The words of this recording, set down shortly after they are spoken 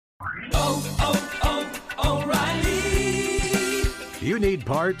O'Reilly. You need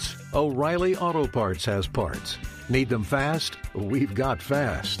parts? O'Reilly Auto Parts has parts. Need them fast? We've got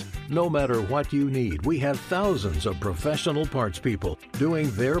fast. No matter what you need, we have thousands of professional parts people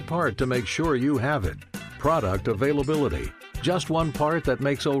doing their part to make sure you have it. Product availability. Just one part that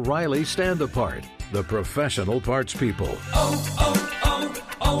makes O'Reilly stand apart. The professional parts people.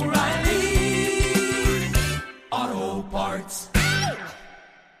 O'Reilly Auto Parts.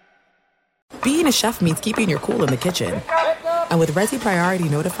 Being a chef means keeping your cool in the kitchen. And with Resi Priority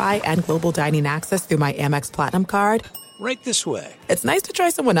Notify and Global Dining Access through my Amex Platinum card, right this way. It's nice to try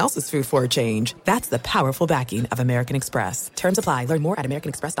someone else's food for a change. That's the powerful backing of American Express. Terms apply. Learn more at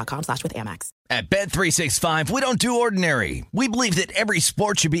americanexpress.com/withAmex. At Bet365, we don't do ordinary. We believe that every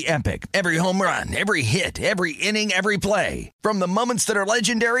sport should be epic. Every home run, every hit, every inning, every play. From the moments that are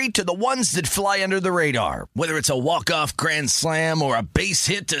legendary to the ones that fly under the radar. Whether it's a walk-off grand slam or a base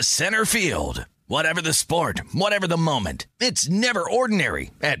hit to center field. Whatever the sport, whatever the moment, it's never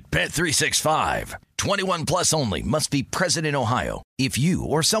ordinary at Bet365. 21 plus only. Must be present in Ohio. If you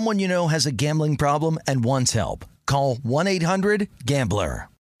or someone you know has a gambling problem and wants help, call 1-800-GAMBLER.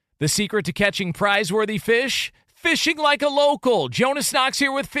 The secret to catching prize-worthy fish? Fishing like a local. Jonas Knox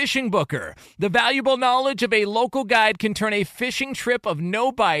here with Fishing Booker. The valuable knowledge of a local guide can turn a fishing trip of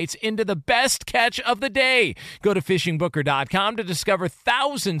no bites into the best catch of the day. Go to fishingbooker.com to discover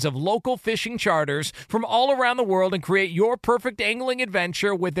thousands of local fishing charters from all around the world and create your perfect angling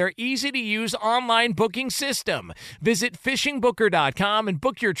adventure with their easy-to-use online booking system. Visit fishingbooker.com and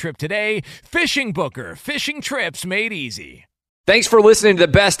book your trip today. Fishing Booker. Fishing trips made easy. Thanks for listening to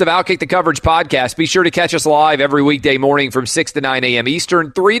the best of Outkick the Coverage podcast. Be sure to catch us live every weekday morning from 6 to 9 a.m.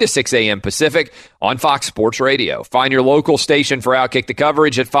 Eastern, 3 to 6 a.m. Pacific on Fox Sports Radio. Find your local station for Outkick the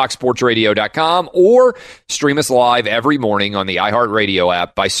Coverage at foxsportsradio.com or stream us live every morning on the iHeartRadio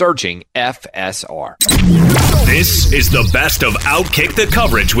app by searching FSR. This is the best of Outkick the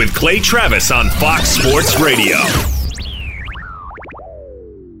Coverage with Clay Travis on Fox Sports Radio.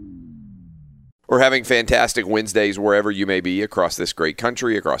 We're having fantastic Wednesdays wherever you may be across this great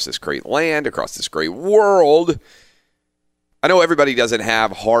country, across this great land, across this great world. I know everybody doesn't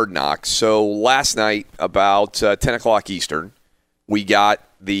have Hard Knocks, so last night about 10 o'clock Eastern, we got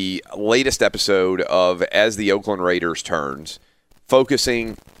the latest episode of As the Oakland Raiders Turns,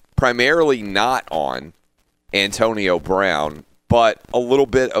 focusing primarily not on Antonio Brown, but a little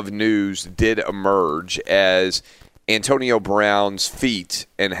bit of news did emerge as Antonio Brown's feet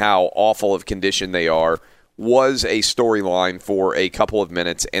and how awful of condition they are was a storyline for a couple of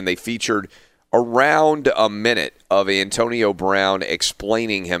minutes, and they featured around a minute of Antonio Brown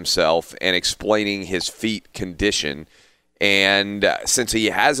explaining himself and explaining his feet condition. And since he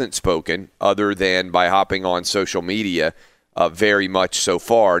hasn't spoken other than by hopping on social media very much so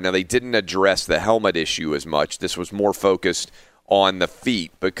far, now they didn't address the helmet issue as much. This was more focused on the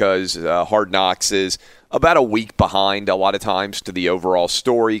feet because Hard Knocks is about a week behind a lot of times to the overall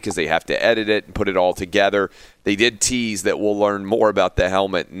story because they have to edit it and put it all together. They did tease that we'll learn more about the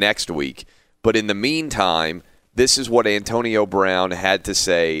helmet next week. But in the meantime, this is what Antonio Brown had to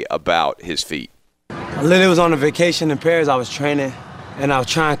say about his feet. I literally was on a vacation in Paris. I was training, and I was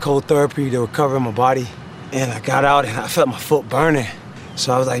trying cold therapy to recover my body. And I got out, and I felt my foot burning.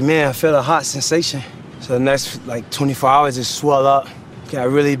 So I was like, man, I feel a hot sensation. So the next, 24 hours, it swelled up. Got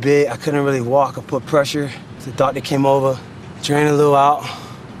really big. I couldn't really walk. I put pressure. The doctor came over, drained a little out,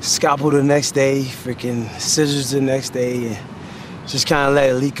 scalpel the next day, freaking scissors the next day, and just kind of let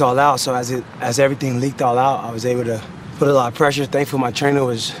it leak all out. So as everything leaked all out, I was able to put a lot of pressure. Thankfully, my trainer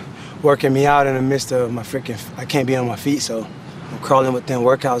was working me out in the midst of my I can't be on my feet, so I'm crawling within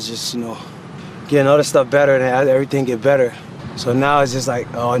workouts, just, getting other stuff better and as everything get better. So now it's just like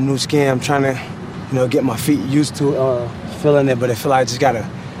a new skin. I'm trying to, get my feet used to feeling it, but I feel like I just got a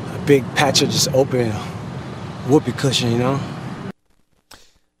big patch of just open whoopee cushion,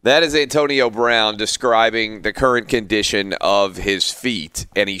 That is Antonio Brown describing the current condition of his feet,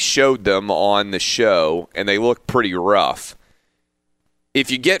 and he showed them on the show, and they look pretty rough. If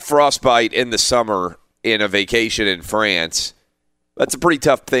you get frostbite in the summer in a vacation in France, that's a pretty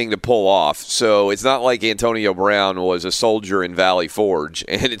tough thing to pull off. So it's not like Antonio Brown was a soldier in Valley Forge,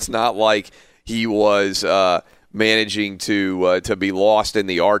 and it's not like he was managing to be lost in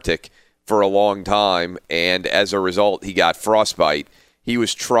the Arctic for a long time, and as a result, he got frostbite. He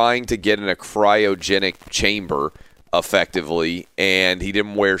was trying to get in a cryogenic chamber, effectively, and he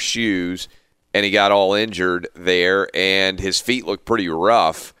didn't wear shoes, and he got all injured there, and his feet look pretty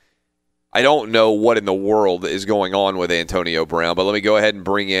rough. I don't know what in the world is going on with Antonio Brown, but let me go ahead and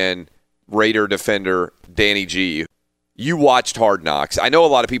bring in Raider defender Danny G. you watched Hard Knocks. I know a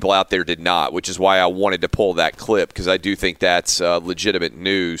lot of people out there did not, which is why I wanted to pull that clip, because I do think that's legitimate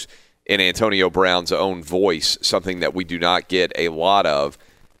news in Antonio Brown's own voice, something that we do not get a lot of.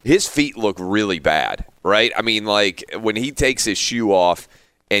 His feet look really bad, right? I mean, like, when he takes his shoe off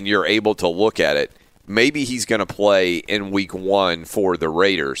and you're able to look at it, maybe he's going to play in week 1 for the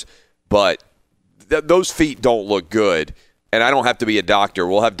Raiders, but those feet don't look good. And I don't have to be a doctor.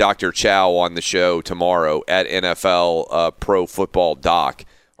 We'll have Dr. Chow on the show tomorrow at NFL Pro Football Doc,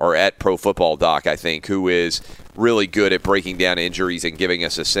 or at Pro Football Doc, I think, who is really good at breaking down injuries and giving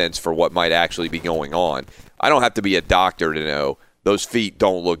us a sense for what might actually be going on. I don't have to be a doctor to know those feet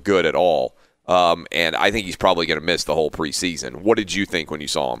don't look good at all. And I think he's probably going to miss the whole preseason. What did you think when you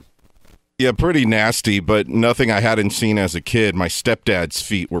saw him? Yeah, pretty nasty, but nothing I hadn't seen as a kid. My stepdad's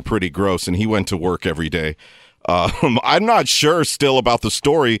feet were pretty gross, and he went to work every day. I'm not sure still about the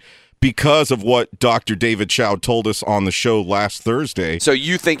story because of what Dr. David Chow told us on the show last Thursday. So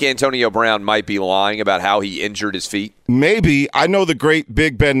you think Antonio Brown might be lying about how he injured his feet? Maybe. I know the great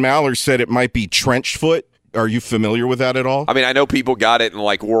Big Ben Maller said it might be trench foot. Are you familiar with that at all? I mean, I know people got it in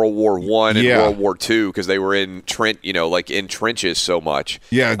like World War I and World War II because they were in in trenches so much.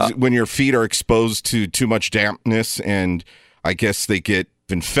 Yeah, when your feet are exposed to too much dampness, and I guess they get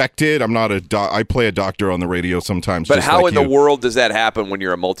infected. I'm not I play a doctor on the radio sometimes. But how in the world does that happen when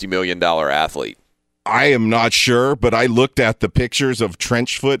you're a multi-million-dollar athlete? I am not sure, but I looked at the pictures of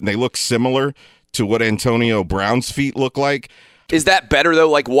trench foot, and they look similar to what Antonio Brown's feet look like. Is that better, though?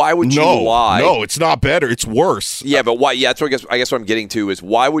 Like, why would you lie? No, it's not better. It's worse. Yeah, but why? Yeah, that's what I guess what I'm getting to is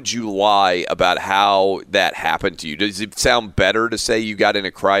why would you lie about how that happened to you? Does it sound better to say you got in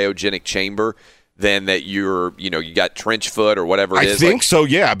a cryogenic chamber than that you got trench foot or whatever it is? I think so,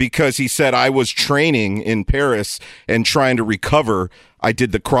 yeah, because he said I was training in Paris and trying to recover. I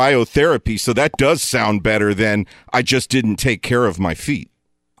did the cryotherapy, so that does sound better than I just didn't take care of my feet.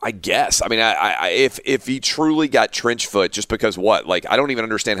 I guess. I mean, if he truly got trench foot, just because what? Like, I don't even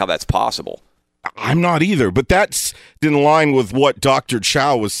understand how that's possible. I'm not either, but that's in line with what Dr.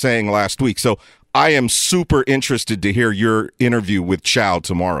 Chow was saying last week. So I am super interested to hear your interview with Chow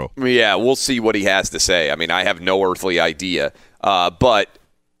tomorrow. Yeah, we'll see what he has to say. I mean, I have no earthly idea. But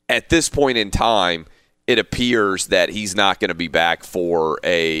at this point in time, it appears that he's not going to be back for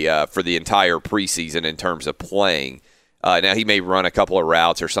the entire preseason in terms of playing. Now he may run a couple of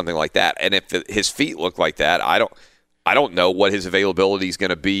routes or something like that, and if his feet look like that, I don't know what his availability is going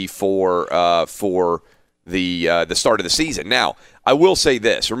to be for the start of the season. Now I will say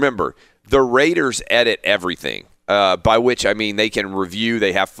this: remember, the Raiders edit everything, by which I mean they can review,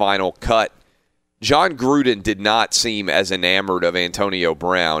 they have final cut. John Gruden did not seem as enamored of Antonio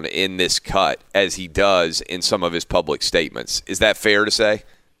Brown in this cut as he does in some of his public statements. Is that fair to say?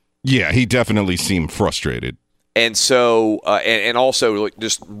 Yeah, he definitely seemed frustrated. And so, and also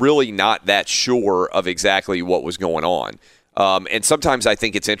just really not that sure of exactly what was going on. And sometimes I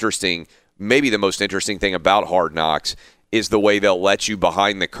think it's interesting, maybe the most interesting thing about Hard Knocks is the way they'll let you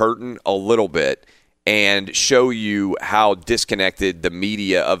behind the curtain a little bit and show you how disconnected the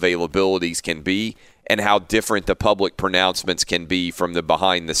media availabilities can be and how different the public pronouncements can be from the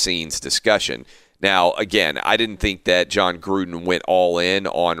behind-the-scenes discussion. Now, again, I didn't think that John Gruden went all in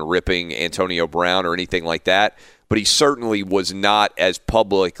on ripping Antonio Brown or anything like that, but he certainly was not as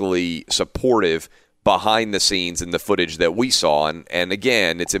publicly supportive behind the scenes in the footage that we saw. And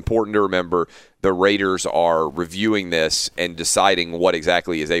again, it's important to remember the Raiders are reviewing this and deciding what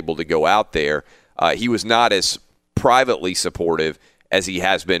exactly is able to go out there. He was not as privately supportive as he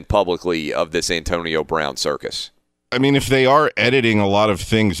has been publicly of this Antonio Brown circus. I mean, if they are editing a lot of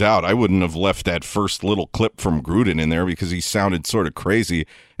things out, I wouldn't have left that first little clip from Gruden in there because he sounded sort of crazy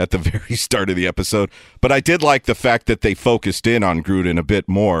at the very start of the episode. But I did like the fact that they focused in on Gruden a bit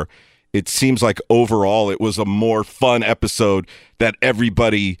more. It seems like overall it was a more fun episode that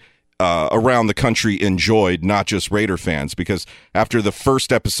everybody around the country enjoyed, not just Raider fans, because after the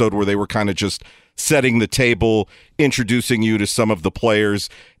first episode where they were kind of just setting the table, introducing you to some of the players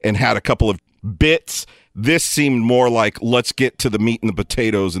and had a couple of bits, this seemed more like let's get to the meat and the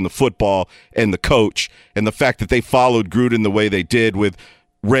potatoes and the football and the coach. And the fact that they followed Gruden the way they did with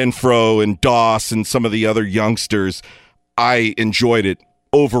Renfro and Doss and some of the other youngsters, I enjoyed it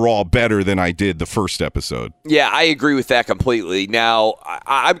overall better than I did the first episode. Yeah, I agree with that completely. Now,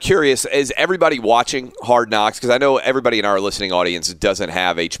 I'm curious, is everybody watching Hard Knocks? Because I know everybody in our listening audience doesn't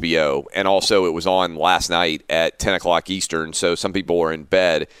have HBO. And also it was on last night at 10 o'clock Eastern, so some people were in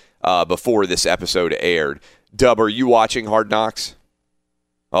bed before this episode aired. Dub, are you watching Hard Knocks?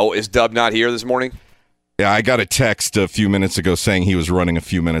 Oh, is Dub not here this morning? Yeah, I got a text a few minutes ago saying he was running a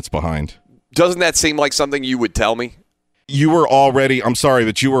few minutes behind. Doesn't that seem like something you would tell me? You were already, I'm sorry,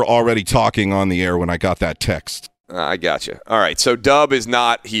 but you were already talking on the air when I got that text. I got you. All right, so Dub is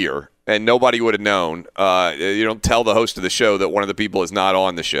not here, and nobody would have known. You don't tell the host of the show that one of the people is not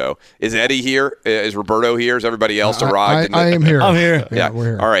on the show. Is Eddie here? Is Roberto here? Is everybody else arrived? I am here. I'm here. Yeah, we're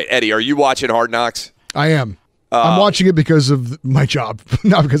here. All right, Eddie, are you watching Hard Knocks? I am. I'm watching it because of my job,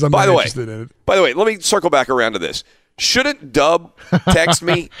 not because I'm not interested in it. By the way, let me circle back around to this. Shouldn't Dub text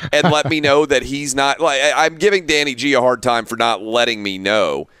me and let me know that he's not? Like, I'm giving Danny G a hard time for not letting me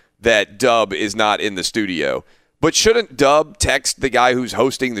know that Dub is not in the studio. But shouldn't Dub text the guy who's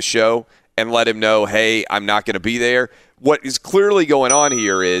hosting the show and let him know, hey, I'm not going to be there? What is clearly going on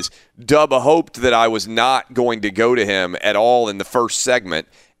here is Dub hoped that I was not going to go to him at all in the first segment.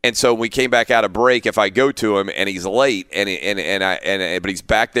 And so when we came back out of break, if I go to him and he's late, but he's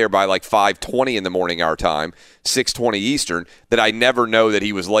back there by like 5:20 in the morning our time, 6:20 Eastern, that I never know that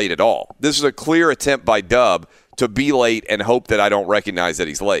he was late at all. This is a clear attempt by Dub to be late and hope that I don't recognize that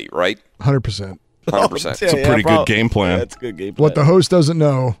he's late, right? 100%. 100%. It's a pretty good game plan. That's a good game plan. What the host doesn't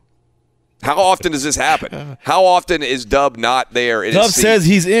know. How often does this happen? How often is Dub not there in Dub his seat? says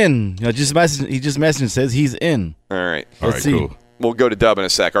he's in. He just messaged and says he's in. All right. Let's see. Cool. We'll go to Dub in a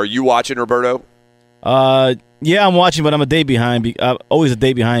sec. Are you watching, Roberto? Yeah, I'm watching, but I'm a day behind. Always a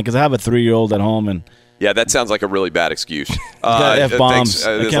day behind because I have a 3-year-old at home, and Yeah, that sounds like a really bad excuse. got F-bombs.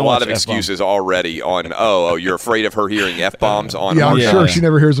 There's a lot of excuses already on, you're afraid of her hearing F-bombs on Yeah, I'm Hard sure Knocks. she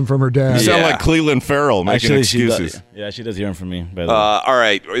never hears them from her dad. You sound Yeah. like Cleveland Farrell making actually, excuses. she does hear them from me. By the way. All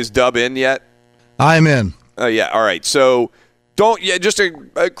right. Is Dub in yet? I'm in. Yeah, all right. So just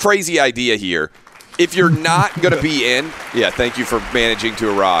a crazy idea here. If you're not going to be in, thank you for managing to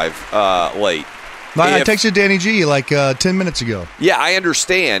arrive late. I texted Danny G like 10 minutes ago. Yeah, I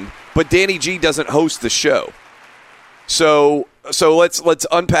understand, but Danny G doesn't host the show. So let's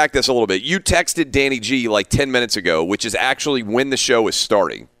unpack this a little bit. You texted Danny G like 10 minutes ago, which is actually when the show is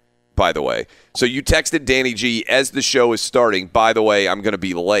starting, by the way. So you texted Danny G as the show is starting, by the way, I'm going to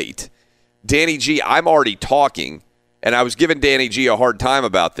be late. Danny G, I'm already talking, and I was giving Danny G a hard time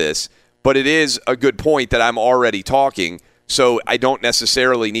about this, but it is a good point that I'm already talking, so I don't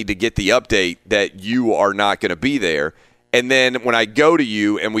necessarily need to get the update that you are not going to be there. And then when I go to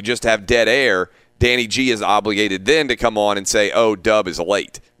you and we just have dead air, Danny G is obligated then to come on and say, Dub is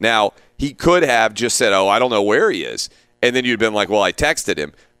late. Now, he could have just said, I don't know where he is. And then you'd been like, well, I texted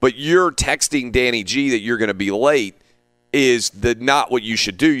him. But you're texting Danny G that you're going to be late is not what you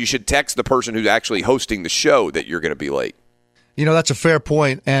should do. You should text the person who's actually hosting the show that you're going to be late. You know, that's a fair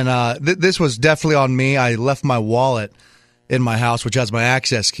point. And this was definitely on me. I left my wallet in my house, which has my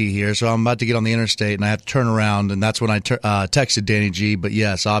access key here. So I'm about to get on the interstate, and I have to turn around. And that's when I texted Danny G. But,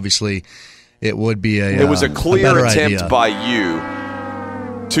 yes, obviously it would be It was a clear attempt by you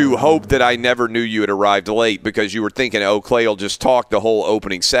to hope that I never knew you had arrived late because you were thinking, Clay will just talk the whole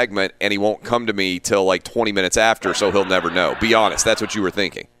opening segment and he won't come to me till like 20 minutes after, so he'll never know. Be honest. That's what you were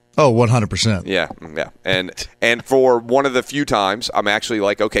thinking. Oh, 100%. Yeah. And for one of the few times, I'm actually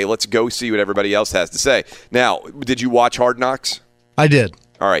like, okay, let's go see what everybody else has to say. Now, did you watch Hard Knocks? I did.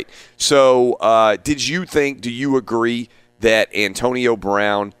 All right. So do you agree that Antonio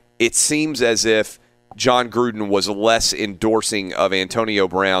Brown, it seems as if John Gruden was less endorsing of Antonio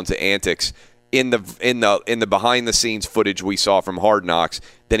Brown's antics in the behind the scenes footage we saw from Hard Knocks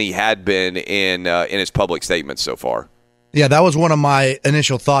than he had been in his public statements so far? Yeah, that was one of my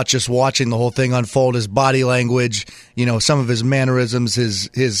initial thoughts just watching the whole thing unfold, his body language, some of his mannerisms,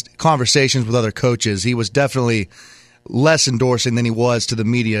 his conversations with other coaches. He was definitely less endorsing than he was to the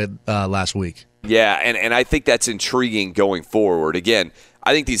media last week. Yeah, and I think that's intriguing going forward. Again,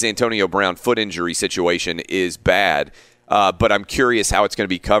 I think this Antonio Brown foot injury situation is bad, but I'm curious how it's going to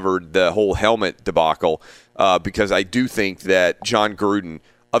be covered, the whole helmet debacle, because I do think that John Gruden,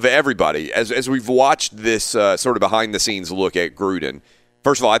 of everybody, as we've watched this sort of behind-the-scenes look at Gruden,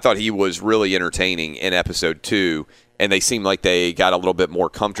 first of all, I thought he was really entertaining in Episode 2, and they seemed like they got a little bit more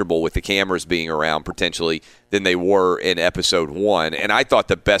comfortable with the cameras being around, potentially, than they were in Episode 1. And I thought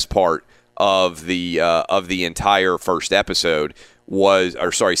the best part of the entire second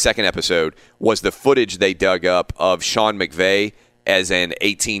episode was the footage they dug up of Sean McVay as an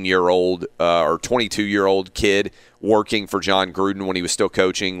 18-year-old or 22-year-old kid working for John Gruden when he was still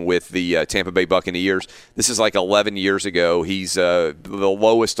coaching with the Tampa Bay Buccaneers. This is like 11 years ago. He's the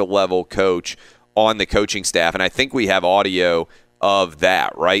lowest level coach on the coaching staff, and I think we have audio of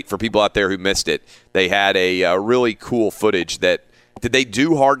that, right? For people out there who missed it, they had a really cool footage that – did they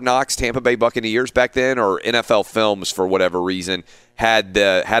do Hard Knocks Tampa Bay Buccaneers back then, or NFL Films, for whatever reason,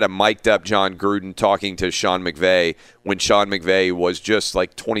 had a mic'd up John Gruden talking to Sean McVay when Sean McVay was just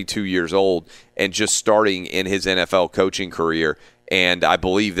like 22 years old and just starting in his NFL coaching career. And I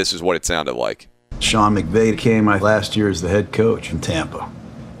believe this is what it sounded like. Sean McVay came my last year as the head coach in Tampa.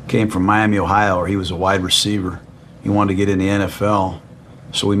 Came from Miami, Ohio, where he was a wide receiver. He wanted to get in the NFL.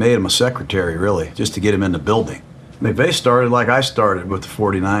 So we made him a secretary, really, just to get him in the building. McVay started like I started with the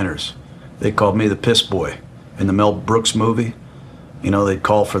 49ers. They called me the piss boy. In the Mel Brooks movie, you know, they'd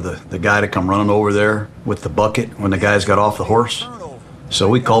call for the guy to come running over there with the bucket when the guys got off the horse. So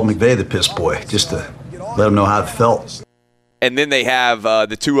we called McVay the piss boy, just to let him know how it felt. And then they have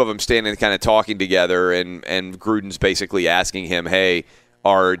the two of them standing kind of talking together, and Gruden's basically asking him, hey,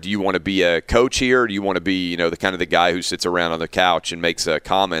 do you want to be a coach here? Or do you want to be, the kind of the guy who sits around on the couch and makes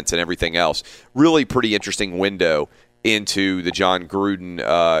comments and everything else? Really pretty interesting window into the John Gruden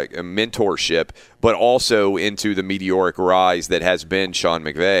mentorship, but also into the meteoric rise that has been Sean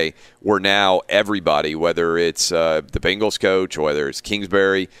McVay, where now everybody, whether it's the Bengals coach, or whether it's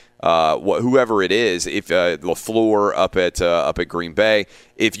Kingsbury, whoever it is, if LaFleur up at Green Bay,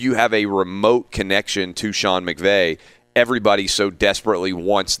 if you have a remote connection to Sean McVay, everybody so desperately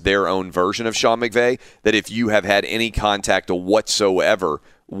wants their own version of Sean McVay that if you have had any contact whatsoever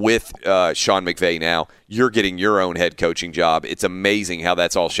with Sean McVay now, you're getting your own head coaching job. It's amazing how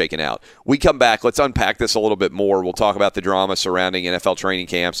that's all shaken out. We come back. Let's unpack this a little bit more. We'll talk about the drama surrounding NFL training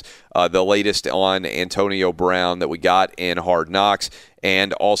camps, the latest on Antonio Brown that we got in Hard Knocks,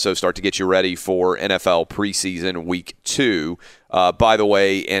 and also start to get you ready for NFL preseason week 2. By the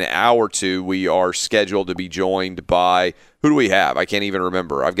way, in hour 2, we are scheduled to be joined by, who do we have? I can't even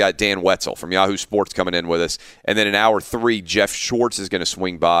remember. I've got Dan Wetzel from Yahoo Sports coming in with us. And then in hour 3, Jeff Schwartz is going to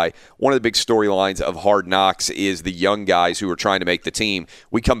swing by. One of the big storylines of Hard Knocks is the young guys who are trying to make the team.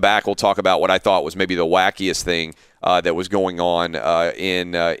 We come back, we'll talk about what I thought was maybe the wackiest thing that was going on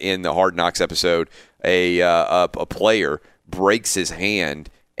in the Hard Knocks episode. A player breaks his hand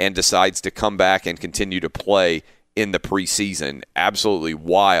and decides to come back and continue to play in the preseason. Absolutely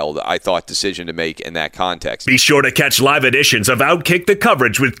wild, I thought, decision to make in that context. Be sure to catch live editions of Outkick the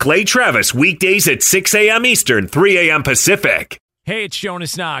Coverage with Clay Travis weekdays at 6 a.m. Eastern, 3 a.m. Pacific. Hey, it's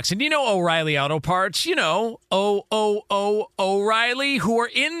Jonas Knox, and you know O'Reilly Auto Parts, O'Reilly, who are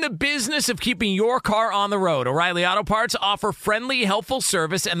in the business of keeping your car on the road. O'Reilly Auto Parts offer friendly, helpful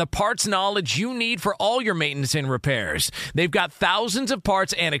service and the parts knowledge you need for all your maintenance and repairs. They've got thousands of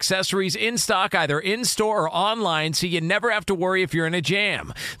parts and accessories in stock, either in-store or online, so you never have to worry if you're in a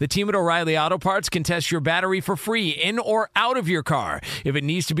jam. The team at O'Reilly Auto Parts can test your battery for free in or out of your car. If it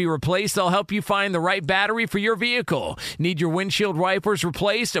needs to be replaced, they'll help you find the right battery for your vehicle. Need your windshield wipers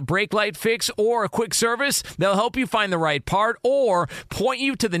replaced, a brake light fix, or a quick service? They'll help you find the right part or point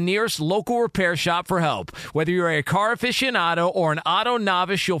you to the nearest local repair shop for help. Whether you're a car aficionado or an auto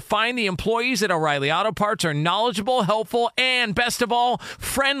novice, you'll find the employees at O'Reilly Auto Parts are knowledgeable, helpful, and best of all,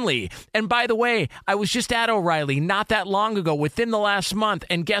 friendly. And by the way, I was just at O'Reilly not that long ago, within the last month,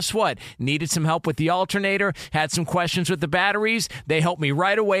 and guess what? Needed some help with the alternator, had some questions with the batteries. They helped me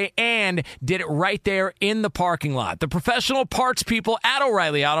right away and did it right there in the parking lot. The professional parts people at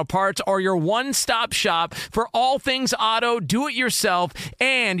O'Reilly Auto Parts are your one-stop shop for all things auto, do-it-yourself,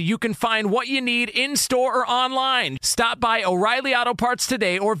 and you can find what you need in-store or online. Stop by O'Reilly Auto Parts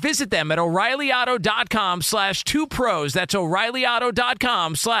today or visit them at O'ReillyAuto.com/2pros. That's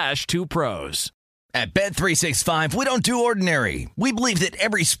O'ReillyAuto.com/2pros. At Bet365, we don't do ordinary. We believe that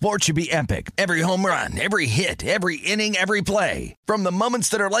every sport should be epic. Every home run, every hit, every inning, every play. From the moments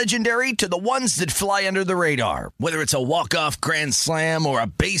that are legendary to the ones that fly under the radar. Whether it's a walk-off grand slam or a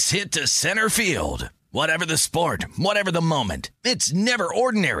base hit to center field. Whatever the sport, whatever the moment, it's never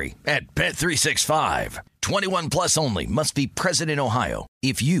ordinary at Bet365. 21 plus only. Must be present in Ohio.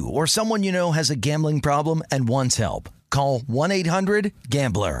 If you or someone you know has a gambling problem and wants help, call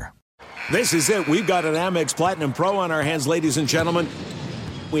 1-800-GAMBLER. This is it. We've got an Amex Platinum Pro on our hands, ladies and gentlemen.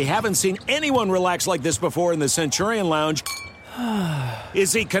 We haven't seen anyone relax like this before in the Centurion Lounge.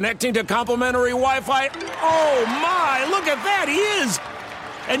 Is he connecting to complimentary Wi-Fi? Oh, my. Look at that. He is.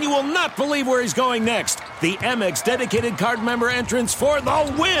 And you will not believe where he's going next. The Amex dedicated card member entrance for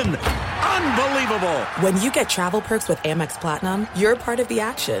the win. Unbelievable. When you get travel perks with Amex Platinum, you're part of the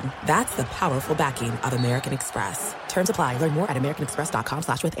action. That's the powerful backing of American Express. Terms apply. Learn more at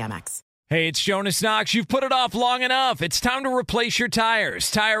americanexpress.com/withAmex. Hey, it's Jonas Knox. You've put it off long enough. It's time to replace your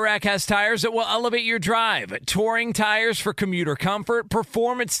tires. Tire Rack has tires that will elevate your drive. Touring tires for commuter comfort,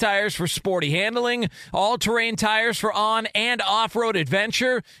 performance tires for sporty handling, all-terrain tires for on- and off-road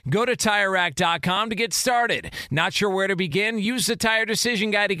adventure. Go to TireRack.com to get started. Not sure where to begin? Use the Tire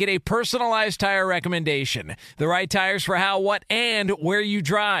Decision Guide to get a personalized tire recommendation. The right tires for how, what, and where you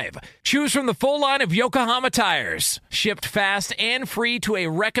drive. Choose from the full line of Yokohama tires. Shipped fast and free to a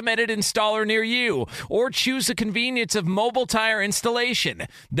recommended installer near you, or choose the convenience of mobile tire installation.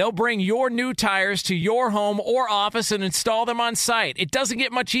 They'll bring your new tires to your home or office and install them on site. It doesn't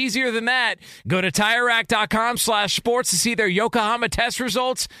get much easier than that. Go to TireRack.com/sports to see their Yokohama test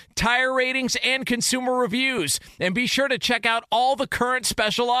results, tire ratings, and consumer reviews. And be sure to check out all the current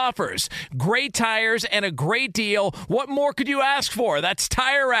special offers. Great tires and a great deal. What more could you ask for? That's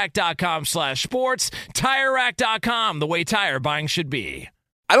TireRack.com/sports. TireRack.com, the way tire buying should be.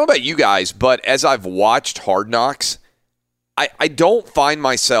 I don't know about you guys, but as I've watched Hard Knocks, I don't find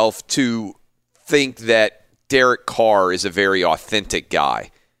myself to think that Derek Carr is a very authentic guy.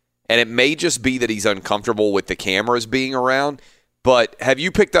 And it may just be that he's uncomfortable with the cameras being around. But have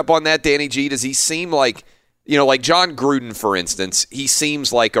you picked up on that, Danny G? Does he seem like, like John Gruden, for instance, he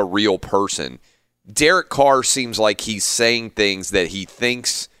seems like a real person. Derek Carr seems like he's saying things that he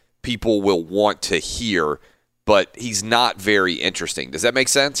thinks people will want to hear, but he's not very interesting. Does that make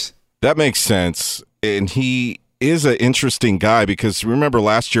sense? That makes sense. And he is an interesting guy because remember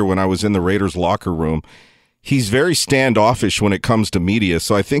last year when I was in the Raiders locker room, he's very standoffish when it comes to media.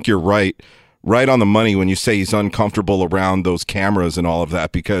 So I think you're right on the money when you say he's uncomfortable around those cameras and all of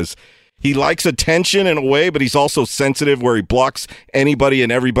that, because he likes attention in a way, but he's also sensitive where he blocks anybody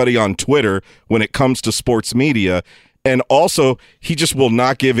and everybody on Twitter when it comes to sports media. And also, he just will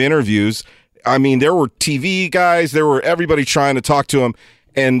not give interviews. I mean, there were TV guys, there were everybody trying to talk to him,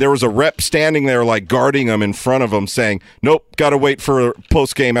 and there was a rep standing there like guarding him in front of him saying, nope, got to wait for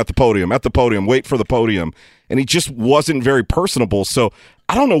post-game at the podium, wait for the podium. And he just wasn't very personable. So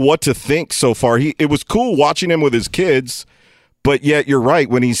I don't know what to think so far. It was cool watching him with his kids, but yet you're right.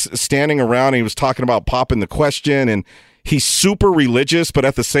 When he's standing around, he was talking about popping the question, and he's super religious, but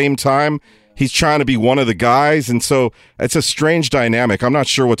at the same time, he's trying to be one of the guys, and so it's a strange dynamic. I'm not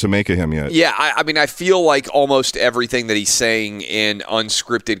sure what to make of him yet. Yeah, I mean, I feel like almost everything that he's saying in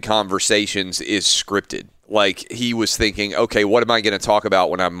unscripted conversations is scripted. Like, he was thinking, okay, what am I going to talk about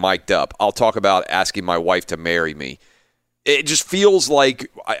when I'm mic'd up? I'll talk about asking my wife to marry me. It just feels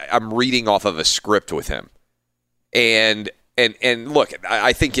like I'm reading off of a script with him. And look,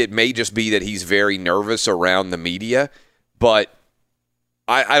 I think it may just be that he's very nervous around the media, but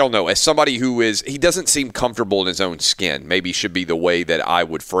I don't know. As somebody he doesn't seem comfortable in his own skin, maybe should be the way that I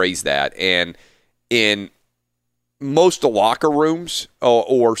would phrase that. And in most locker rooms,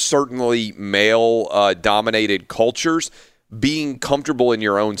 or certainly male-dominated cultures, being comfortable in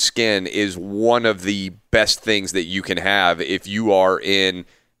your own skin is one of the best things that you can have if you are in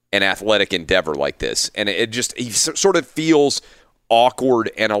an athletic endeavor like this. And he sort of feels awkward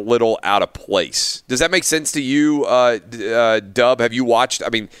and a little out of place. Does that make sense to you, Dub? Have you watched? I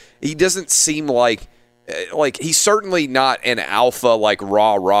mean, he doesn't seem like he's certainly not an alpha, like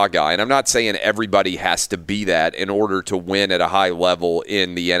rah guy. And I'm not saying everybody has to be that in order to win at a high level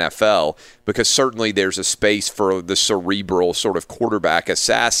in the NFL, because certainly there's a space for the cerebral sort of quarterback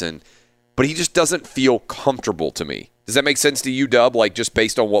assassin, but he just doesn't feel comfortable to me. Does that make sense to you, Dub, like just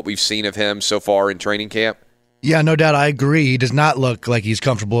based on what we've seen of him so far in training camp? Yeah, no doubt. I agree. He does not look like he's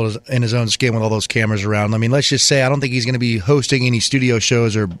comfortable in his own skin with all those cameras around. I mean, let's just say I don't think he's going to be hosting any studio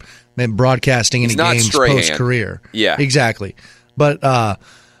shows or broadcasting any games post-career. Yeah, exactly. But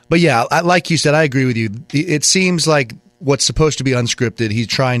yeah, like you said, I agree with you. It seems like what's supposed to be unscripted, he's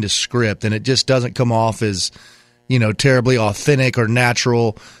trying to script, and it just doesn't come off as, terribly authentic or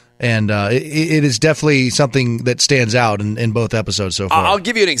natural. And it is definitely something that stands out in both episodes so far. I'll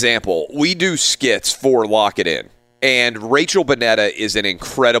give you an example. We do skits for Lock It In, and Rachel Bonnetta is an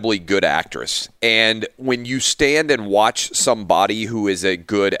incredibly good actress. And when you stand and watch somebody who is a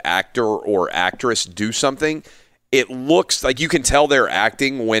good actor or actress do something, it looks like you can tell they're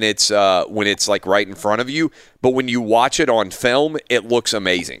acting when it's like right in front of you. But when you watch it on film, it looks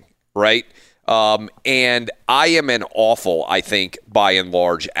amazing, right? And I am an awful, I think, by and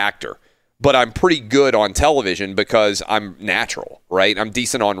large, actor. But I'm pretty good on television because I'm natural, right? I'm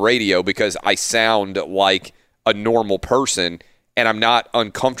decent on radio because I sound like a normal person and I'm not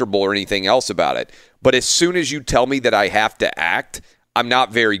uncomfortable or anything else about it. But as soon as you tell me that I have to act, I'm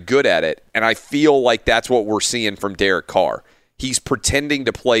not very good at it. And I feel like that's what we're seeing from Derek Carr. He's pretending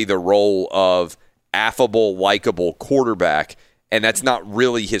to play the role of affable, likable quarterback. and that's not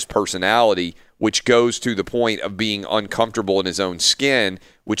really his personality, which goes to the point of being uncomfortable in his own skin,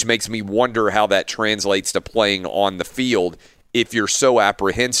 which makes me wonder how that translates to playing on the field. If you're so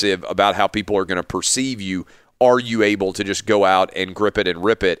apprehensive about how people are going to perceive you, are you able to just go out and grip it and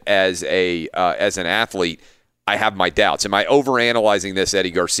rip it as an athlete? I have my doubts. Am I overanalyzing this,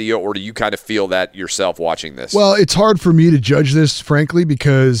 Eddie Garcia, or do you kind of feel that yourself watching this? Well, it's hard for me to judge this, frankly,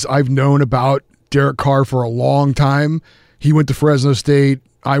 because I've known about Derek Carr for a long time. He went to Fresno State.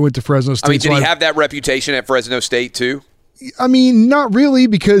 I went to Fresno State. I mean, did he have that reputation at Fresno State too? I mean, not really,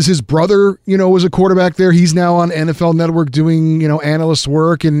 because his brother, was a quarterback there. He's now on NFL Network doing, analyst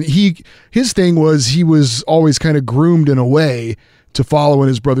work. And his thing was he was always kind of groomed in a way to follow in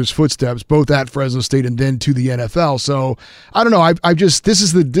his brother's footsteps, both at Fresno State and then to the NFL. So I don't know. This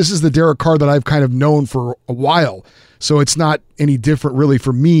is the Derek Carr that I've kind of known for a while. So it's not any different really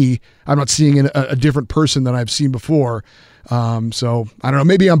for me. I'm not seeing a different person than I've seen before. So I don't know.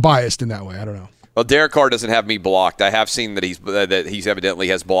 Maybe I'm biased in that way. I don't know. Well, Derek Carr doesn't have me blocked. I have seen that he's evidently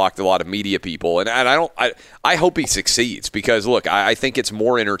has blocked a lot of media people, and I hope he succeeds because look, I think it's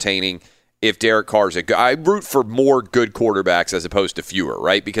more entertaining if Derek Carr's I root for more good quarterbacks as opposed to fewer,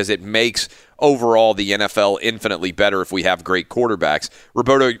 right? Because it makes overall the NFL infinitely better if we have great quarterbacks.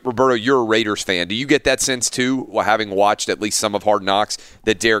 Roberto, you're a Raiders fan. Do you get that sense too, having watched at least some of Hard Knocks,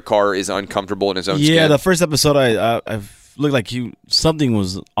 that Derek Carr is uncomfortable in his own skin? Yeah, the first episode I looked like something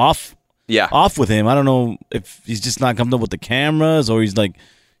was off. Yeah, off with him. I don't know if he's just not comfortable with the cameras or he's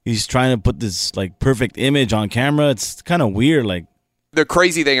trying to put this perfect image on camera. It's kind of weird. The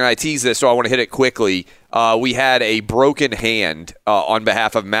crazy thing, and I tease this, so I want to hit it quickly. We had a broken hand on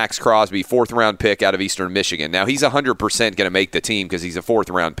behalf of Max Crosby, 4th-round pick out of Eastern Michigan. Now, he's 100% going to make the team because he's a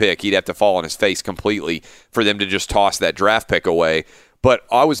 4th-round pick. He'd have to fall on his face completely for them to just toss that draft pick away. But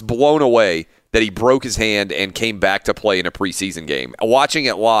I was blown away that he broke his hand and came back to play in a preseason game. Watching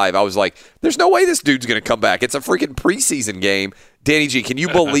it live, I was like, there's no way this dude's going to come back. It's a freaking preseason game. Danny G, can you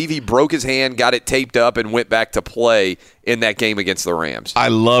believe he broke his hand, got it taped up, and went back to play in that game against the Rams? I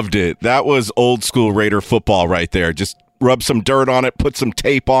loved it. That was old school Raider football right there. Just rub some dirt on it, put some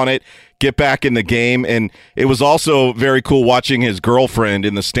tape on it, get back in the game. And it was also very cool watching his girlfriend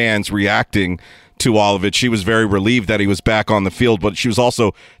in the stands reacting to all of it. She was very relieved that he was back on the field, but she was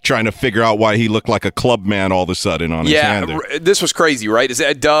also trying to figure out why he looked like a club man all of a sudden on his hand there. Yeah, this was crazy, right? Is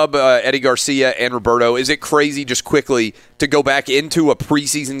it Dub, Eddie Garcia, and Roberto? Is it crazy just quickly to go back into a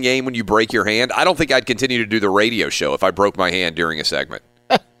preseason game when you break your hand? I don't think I'd continue to do the radio show if I broke my hand during a segment.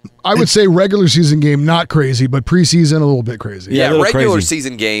 I would say regular season game, not crazy, but preseason, a little bit crazy. Yeah, regular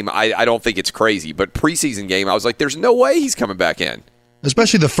season game, I don't think it's crazy, but preseason game, I was like, there's no way he's coming back in.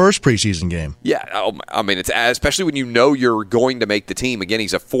 Especially the first preseason game. Yeah, I mean, it's especially when you know you're going to make the team. Again,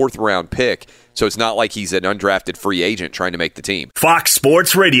 he's a 4th-round pick, so it's not like he's an undrafted free agent trying to make the team. Fox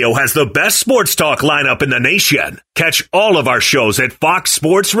Sports Radio has the best sports talk lineup in the nation. Catch all of our shows at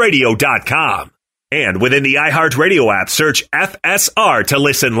foxsportsradio.com. And within the iHeartRadio app, search FSR to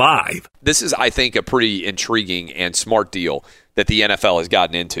listen live. This is, I think, a pretty intriguing and smart deal that the NFL has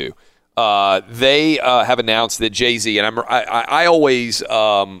gotten into. They have announced that Jay-Z, and I always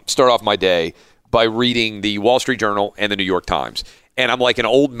start off my day by reading the Wall Street Journal and the New York Times. And I'm like an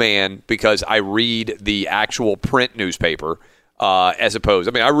old man because I read the actual print newspaper as opposed.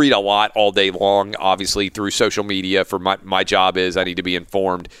 I mean, I read a lot all day long, obviously, through social media. For my job is I need to be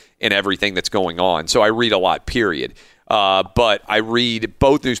informed in everything that's going on. So I read a lot, period. But I read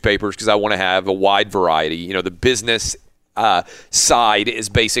both newspapers because I want to have a wide variety. You know, the business side is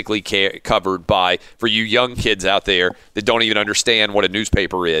basically covered by, for you young kids out there that don't even understand what a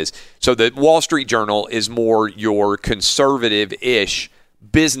newspaper is. So the Wall Street Journal is more your conservative-ish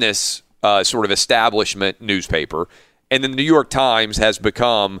business sort of establishment newspaper. And then the New York Times has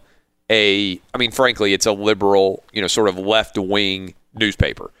become frankly, it's a liberal, sort of left-wing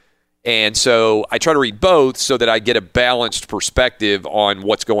newspaper. And so I try to read both so that I get a balanced perspective on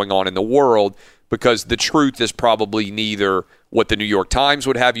what's going on in the world, because the truth is probably neither what the New York Times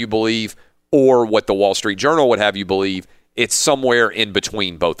would have you believe or what the Wall Street Journal would have you believe. It's somewhere in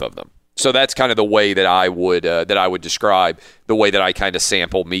between both of them. So that's kind of the way that I would describe the way that I kind of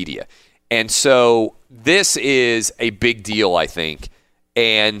sample media. And so this is a big deal, I think.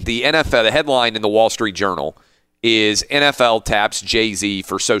 And the NFL, the headline in the Wall Street Journal is NFL taps Jay-Z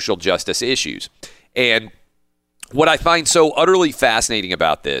for social justice issues. And what I find so utterly fascinating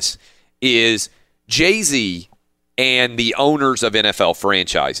about this is Jay-Z and the owners of NFL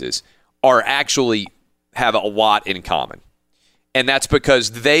franchises have a lot in common. And that's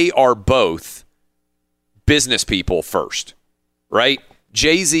because they are both business people first, right?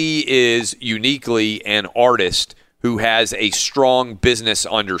 Jay-Z is uniquely an artist who has a strong business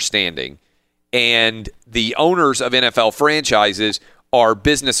understanding. And the owners of NFL franchises are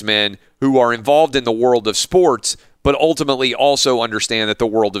businessmen who are involved in the world of sports, but ultimately also understand that the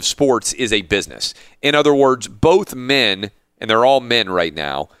world of sports is a business. In other words, both men, and they're all men right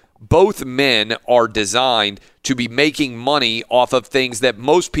now, both men are designed to be making money off of things that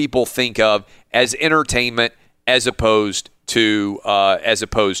most people think of as entertainment as opposed to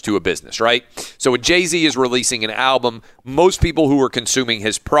a business, right? So when Jay-Z is releasing an album, most people who are consuming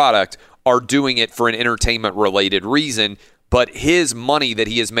his product are doing it for an entertainment-related reason, but his money that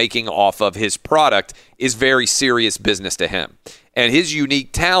he is making off of his product is very serious business to him. And his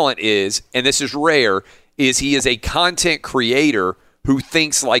unique talent is, and this is rare, is he is a content creator who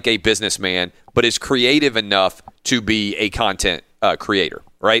thinks like a businessman, but is creative enough to be a content creator,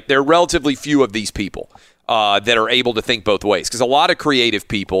 right? There are relatively few of these people that are able to think both ways. Because a lot of creative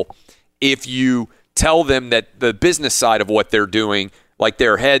people, if you tell them that the business side of what they're doing, like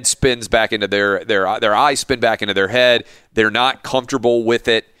their head spins back into their eyes spin back into their head, they're not comfortable with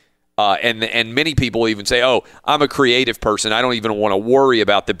it. And many people even say, oh, I'm a creative person. I don't even want to worry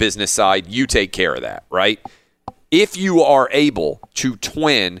about the business side. You take care of that, right? If you are able to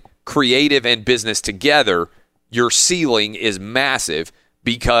twin creative and business together, your ceiling is massive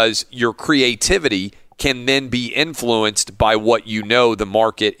because your creativity can then be influenced by what you know the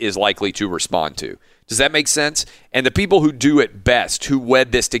market is likely to respond to. Does that make sense? And the people who do it best, who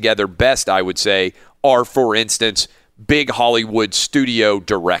wed this together best, I would say, are, for instance, big Hollywood studio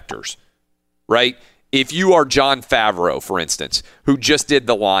directors, right? If you are Jon Favreau, for instance, who just did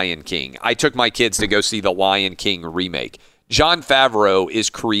The Lion King, I took my kids to go see The Lion King remake. Jon Favreau is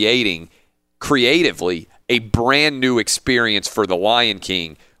creating, creatively, a brand new experience for The Lion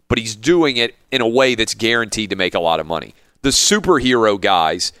King, but he's doing it in a way that's guaranteed to make a lot of money. The superhero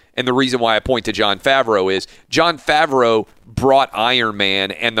guys, and the reason why I point to Jon Favreau is Jon Favreau brought Iron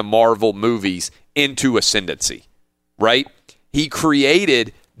Man and the Marvel movies into ascendancy, right? He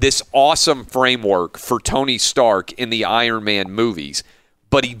created this awesome framework for Tony Stark in the Iron Man movies,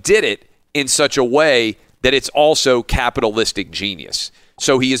 but he did it in such a way that it's also capitalistic genius.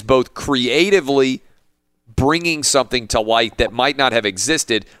 So he is both creatively bringing something to light that might not have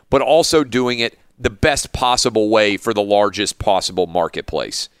existed, but also doing it the best possible way for the largest possible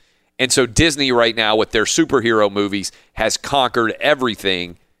marketplace. And so Disney right now with their superhero movies has conquered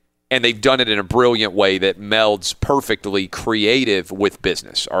everything, and they've done it in a brilliant way that melds perfectly creative with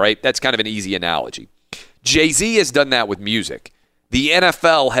business, all right? That's kind of an easy analogy. Jay-Z has done that with music. The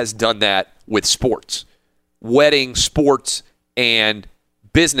NFL has done that with sports, wedding sports and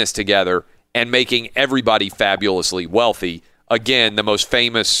business together and making everybody fabulously wealthy. Again, the most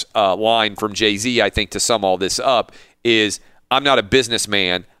famous line from Jay-Z, I think, to sum all this up is, I'm not a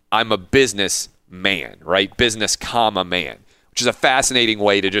businessman, I'm a businessman, right? Business, comma, man, which is a fascinating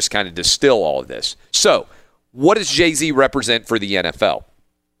way to just kind of distill all of this. So, what does Jay-Z represent for the NFL?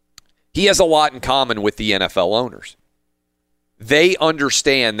 He has a lot in common with the NFL owners. They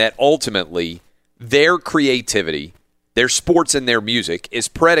understand that ultimately their creativity, their sports and their music is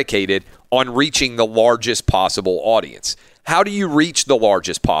predicated on reaching the largest possible audience. How do you reach the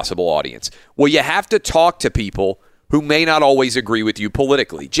largest possible audience? Well, you have to talk to people who may not always agree with you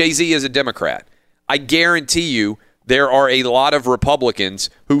politically. Jay-Z is a Democrat. I guarantee you there are a lot of Republicans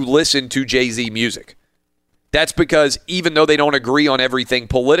who listen to Jay-Z music. That's because even though they don't agree on everything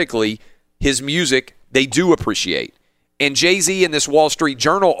politically, his music they do appreciate. And Jay-Z in this Wall Street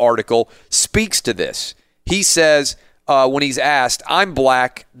Journal article speaks to this. He says, when he's asked, I'm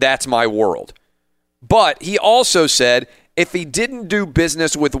black, that's my world. But he also said, if he didn't do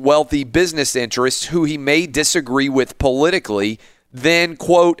business with wealthy business interests who he may disagree with politically, then,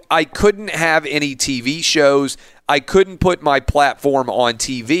 quote, I couldn't have any TV shows. I couldn't put my platform on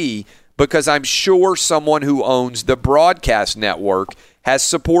TV because I'm sure someone who owns the broadcast network has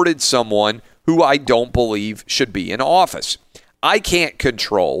supported someone who I don't believe should be in office. I can't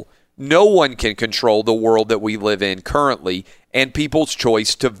control, no one can control the world that we live in currently and people's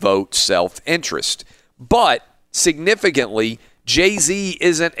choice to vote self-interest. But significantly, Jay-Z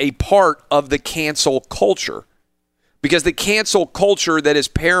isn't a part of the cancel culture because the cancel culture that is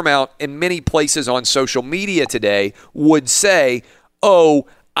paramount in many places on social media today would say, oh,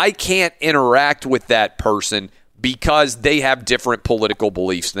 I can't interact with that person because they have different political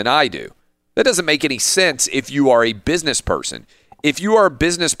beliefs than I do. That doesn't make any sense if you are a business person. If you are a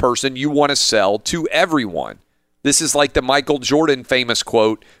business person, you want to sell to everyone. This is like the Michael Jordan famous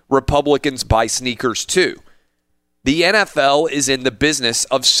quote, Republicans buy sneakers too. The NFL is in the business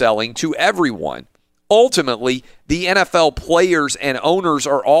of selling to everyone. Ultimately, the NFL players and owners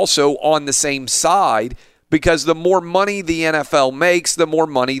are also on the same side because the more money the NFL makes, the more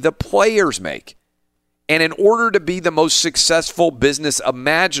money the players make. And in order to be the most successful business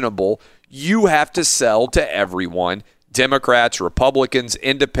imaginable, you have to sell to everyone, Democrats, Republicans,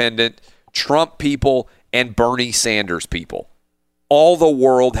 Independent, Trump people, and Bernie Sanders people. All the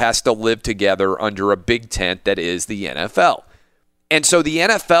world has to live together under a big tent that is the NFL. And so the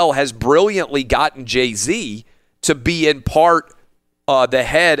NFL has brilliantly gotten Jay-Z to be in part the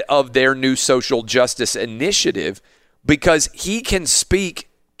head of their new social justice initiative because he can speak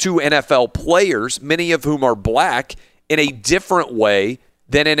to NFL players, many of whom are black, in a different way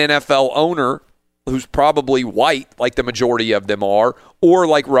than an NFL owner who's probably white, like the majority of them are, or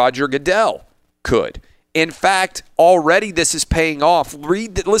like Roger Goodell could. In fact, already this is paying off.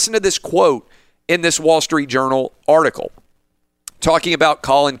 Listen to this quote in this Wall Street Journal article talking about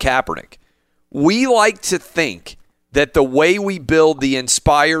Colin Kaepernick. We like to think that the way we build the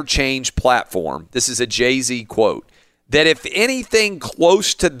Inspire Change platform, this is a Jay-Z quote, that if anything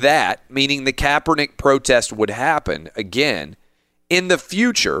close to that, meaning the Kaepernick protest would happen again in the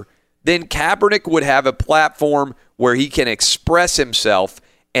future, then Kaepernick would have a platform where he can express himself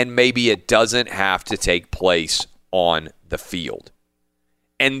and maybe it doesn't have to take place on the field.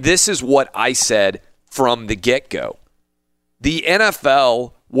 And this is what I said from the get-go. The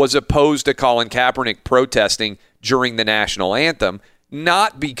NFL was opposed to Colin Kaepernick protesting during the national anthem,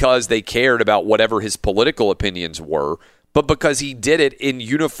 not because they cared about whatever his political opinions were, but because he did it in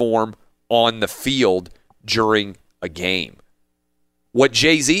uniform on the field during a game. What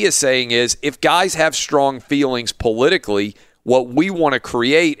Jay-Z is saying is, if guys have strong feelings politically, what we want to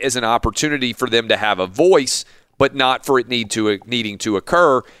create is an opportunity for them to have a voice, but not for it needing to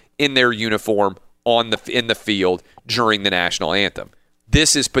occur in their uniform in the field during the national anthem.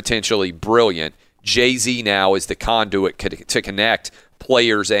 This is potentially brilliant. Jay-Z now is the conduit to connect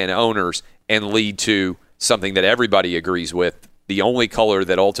players and owners and lead to something that everybody agrees with. The only color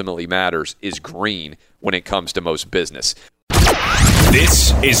that ultimately matters is green when it comes to most business.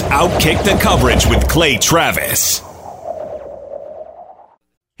 This is Outkick the Coverage with Clay Travis.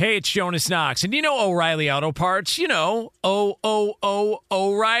 Hey, it's Jonas Knox, and you know O'Reilly Auto Parts. You know,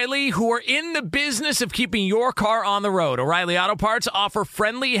 O'Reilly, who are in the business of keeping your car on the road. O'Reilly Auto Parts offer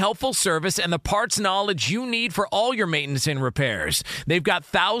friendly, helpful service and the parts knowledge you need for all your maintenance and repairs. They've got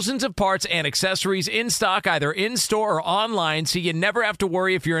thousands of parts and accessories in stock, either in-store or online, so you never have to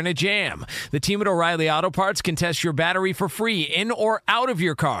worry if you're in a jam. The team at O'Reilly Auto Parts can test your battery for free in or out of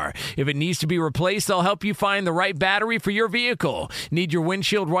your car. If it needs to be replaced, they'll help you find the right battery for your vehicle. Need your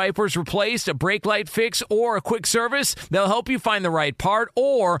windshield wipers replaced, a brake light fix, or a quick service? They'll help you find the right part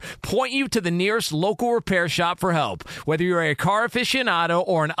or point you to the nearest local repair shop for help. Whether you're a car aficionado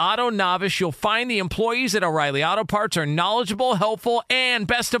or an auto novice, you'll find the employees at O'Reilly Auto Parts are knowledgeable, helpful, and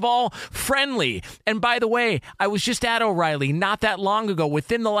best of all, friendly. And by the way, I was just at O'Reilly not that long ago,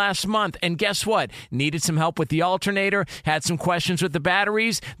 within the last month, and guess what? Needed some help with the alternator, had some questions with the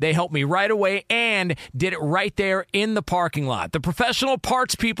batteries. They helped me right away and did it right there in the parking lot. The professional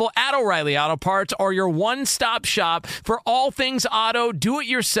parts people at O'Reilly Auto Parts are your one-stop shop for all things auto,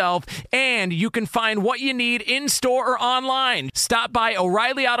 do-it-yourself, and you can find what you need in-store or online. Stop by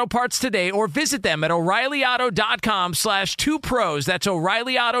O'Reilly Auto Parts today or visit them at O'ReillyAuto.com/2pros. That's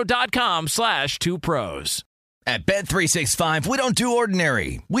O'ReillyAuto.com/2pros. At Bet365, we don't do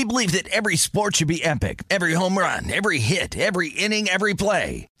ordinary. We believe that every sport should be epic. Every home run, every hit, every inning, every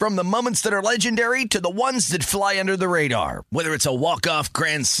play. From the moments that are legendary to the ones that fly under the radar. Whether it's a walk-off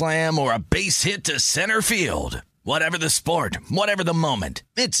grand slam or a base hit to center field. Whatever the sport, whatever the moment.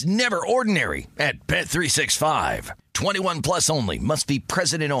 It's never ordinary at Bet365. 21 plus only. Must be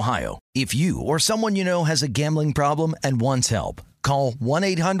present in Ohio. If you or someone you know has a gambling problem and wants help, call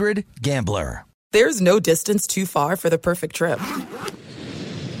 1-800-GAMBLER. There's no distance too far for the perfect trip.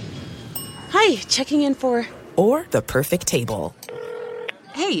 Hi, checking in for... Or the perfect table.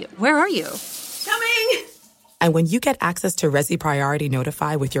 Hey, where are you? Coming! And when you get access to Resi Priority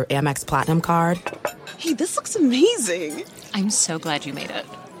Notify with your Amex Platinum card... Hey, this looks amazing. I'm so glad you made it.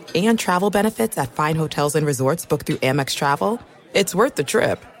 And travel benefits at fine hotels and resorts booked through Amex Travel, it's worth the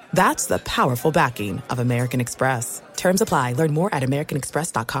trip. That's the powerful backing of American Express. Terms apply. Learn more at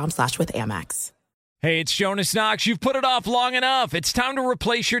americanexpress.com/withAmex. Hey, it's Jonas Knox. You've put it off long enough. It's time to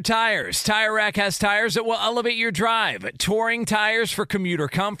replace your tires. Tire Rack has tires that will elevate your drive. Touring tires for commuter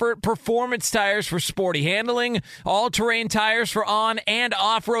comfort, performance tires for sporty handling, all-terrain tires for on- and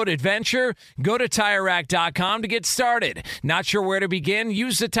off-road adventure. Go to TireRack.com to get started. Not sure where to begin?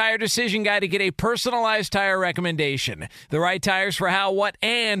 Use the Tire Decision Guide to get a personalized tire recommendation. The right tires for how, what,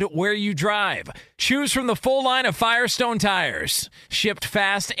 and where you drive. Choose from the full line of Firestone tires, shipped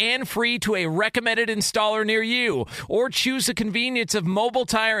fast and free to a recommended installer near you, or choose the convenience of mobile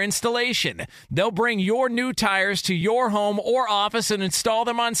tire installation. They'll bring your new tires to your home or office and install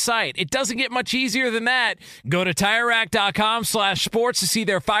them on site. It doesn't get much easier than that. Go to TireRack.com/sports to see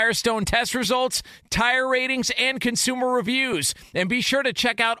their Firestone test results, tire ratings, and consumer reviews. And be sure to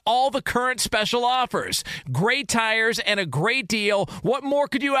check out all the current special offers. Great tires and a great deal. What more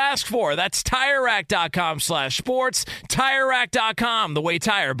could you ask for? That's TireRack.com/sports. TireRack.com, the way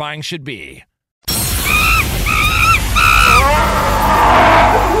tire buying should be.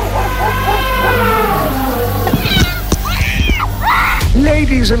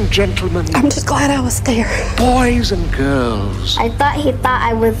 Ladies and gentlemen. I'm just glad I was there. Boys and girls. I thought he thought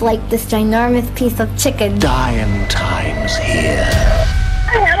I was like this ginormous piece of chicken. Dying times here.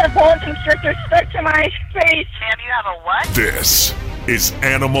 I had a boa constrictor stuck to my face. Sam, you have a what? This is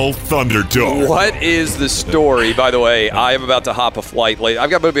Animal Thunderdome. What is the story? By the way, I am about to hop a flight late.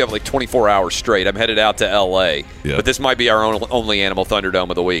 I've got maybe like 24 hours straight. I'm headed out to L.A. Yeah. But this might be our only Animal Thunderdome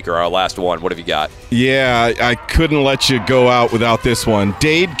of the week, or our last one. What have you got? Yeah, I couldn't let you go out without this one.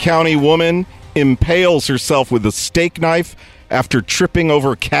 Dade County woman impales herself with a steak knife after tripping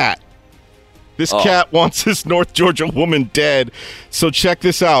over cat. This cat wants this North Georgia woman dead. So check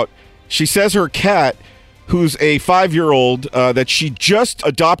this out. She says her cat, who's a 5-year-old, that she just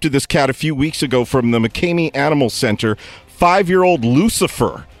adopted this cat a few weeks ago from the McCamey Animal Center, 5-year-old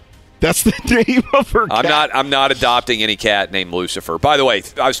Lucifer. That's the name of her cat. I'm not adopting any cat named Lucifer. By the way,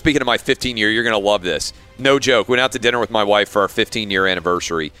 I was speaking of my 15-year. You're going to love this. No joke. Went out to dinner with my wife for our 15-year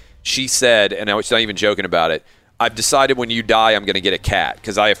anniversary. She said, and I was not even joking about it, I've decided when you die, I'm going to get a cat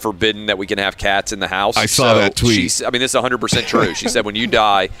because I have forbidden that we can have cats in the house. I saw that tweet. This is 100% true. She said, when you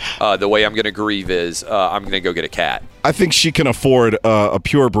die, the way I'm going to grieve is I'm going to go get a cat. I think she can afford a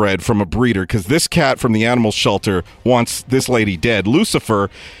purebred from a breeder because this cat from the animal shelter wants this lady dead.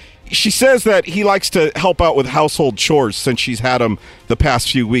 Lucifer, she says that he likes to help out with household chores since she's had him the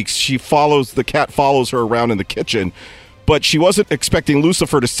past few weeks. The cat follows her around in the kitchen. But she wasn't expecting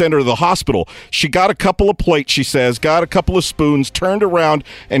Lucifer to send her to the hospital. She got a couple of plates, she says, got a couple of spoons, turned around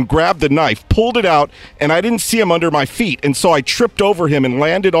and grabbed the knife, pulled it out, and I didn't see him under my feet. And so I tripped over him and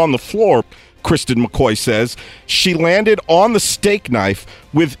landed on the floor, Kristen McCoy says. She landed on the steak knife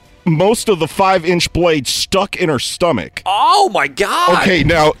with most of the 5-inch blade stuck in her stomach. Oh, my God. Okay,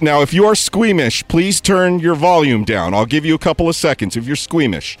 now if you are squeamish, please turn your volume down. I'll give you a couple of seconds if you're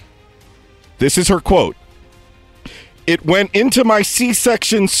squeamish. This is her quote. It went into my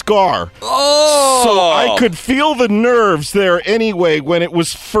C-section scar. Oh! So I could feel the nerves there anyway when it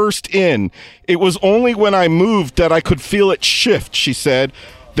was first in. It was only when I moved that I could feel it shift, she said.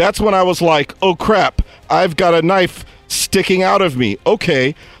 That's when I was like, oh crap, I've got a knife sticking out of me.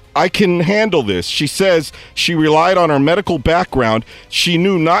 Okay, I can handle this. She says she relied on her medical background. She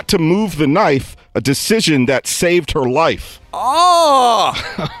knew not to move the knife, a decision that saved her life. Oh!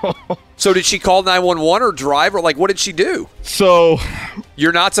 So did she call 911 or drive? Or what did she do? So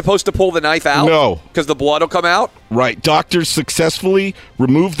you're not supposed to pull the knife out? No. Because the blood will come out? Right. Doctors successfully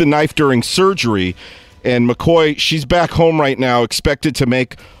removed the knife during surgery. And McCoy, she's back home right now, expected to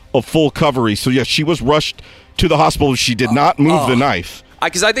make a full recovery. So, yes, she was rushed to the hospital. She did not move the knife.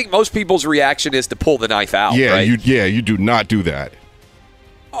 Because I think most people's reaction is to pull the knife out, yeah, right? You do not do that.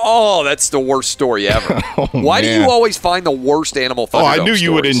 Oh, that's the worst story ever. Why do you always find the worst Animal Thunderdome I knew you stories?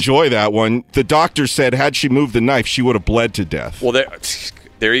 would enjoy that one. The doctor said had she moved the knife, she would have bled to death. Well,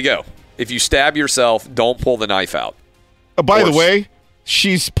 there you go. If you stab yourself, don't pull the knife out. By the way,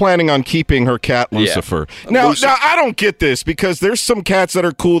 she's planning on keeping her cat Lucifer. Yeah. Now, I don't get this because there's some cats that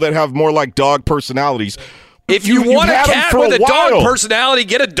are cool that have more like dog personalities. If you want a cat with a dog personality,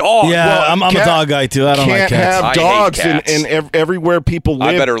 get a dog. Yeah, well, I'm a dog guy too. I don't like cats. Can't have dogs in everywhere people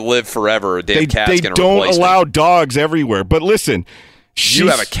live. I better live forever. A damn cat's going to replace me. They don't allow dogs everywhere. But listen, you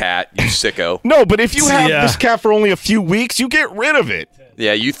have a cat, you sicko. No, but if you have this cat for only a few weeks, you get rid of it.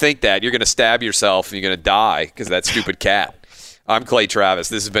 Yeah, you think that. You're going to stab yourself and you're going to die because of that stupid cat. I'm Clay Travis.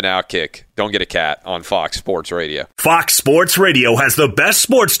 This has been Outkick. Don't get a cat on Fox Sports Radio. Fox Sports Radio has the best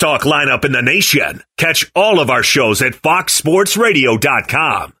sports talk lineup in the nation. Catch all of our shows at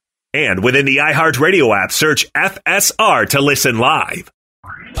foxsportsradio.com. And within the iHeartRadio app, search FSR to listen live.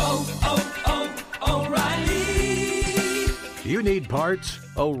 O'Reilly. You need parts?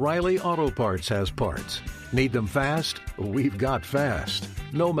 O'Reilly Auto Parts has parts. Need them fast? We've got fast.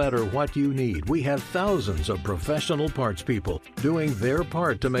 No matter what you need, we have thousands of professional parts people doing their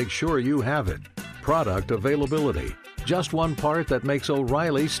part to make sure you have it. Product availability. Just one part that makes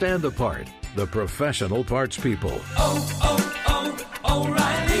O'Reilly stand apart. The professional parts people.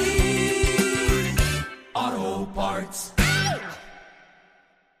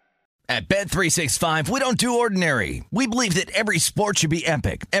 Bet365, we don't do ordinary. We believe that every sport should be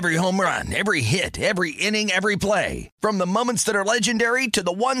epic. Every home run, every hit, every inning, every play. From the moments that are legendary to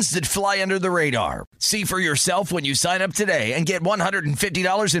the ones that fly under the radar. See for yourself when you sign up today and get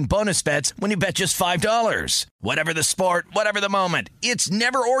 $150 in bonus bets when you bet just $5. Whatever the sport, whatever the moment, it's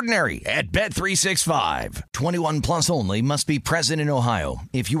never ordinary at Bet365. 21 plus only. Must be present in Ohio.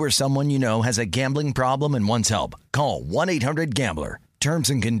 If you or someone you know has a gambling problem and wants help, call 1-800-GAMBLER. Terms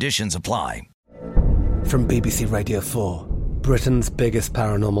and conditions apply. From BBC Radio 4, Britain's biggest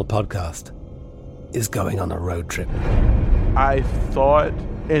paranormal podcast is going on a road trip. I thought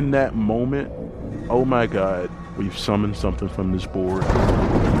in that moment, oh my God, we've summoned something from this board.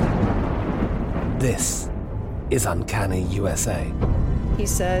 This is Uncanny USA. He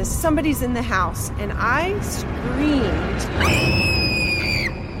says, somebody's in the house, and I screamed.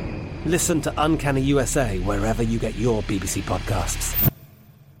 Listen to Uncanny USA wherever you get your BBC podcasts,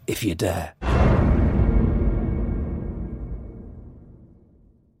 if you dare.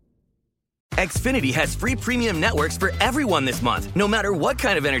 Xfinity has free premium networks for everyone this month, no matter what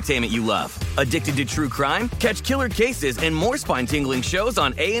kind of entertainment you love. Addicted to true crime? Catch killer cases and more spine-tingling shows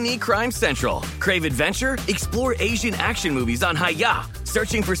on A&E Crime Central. Crave adventure? Explore Asian action movies on Hi-YAH.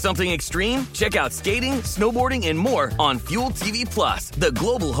 Searching for something extreme? Check out skating, snowboarding, and more on Fuel TV Plus, the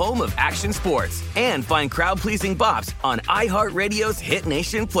global home of action sports. And find crowd-pleasing bops on iHeartRadio's Hit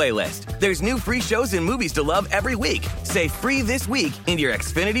Nation playlist. There's new free shows and movies to love every week. Say free this week in your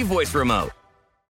Xfinity voice remote.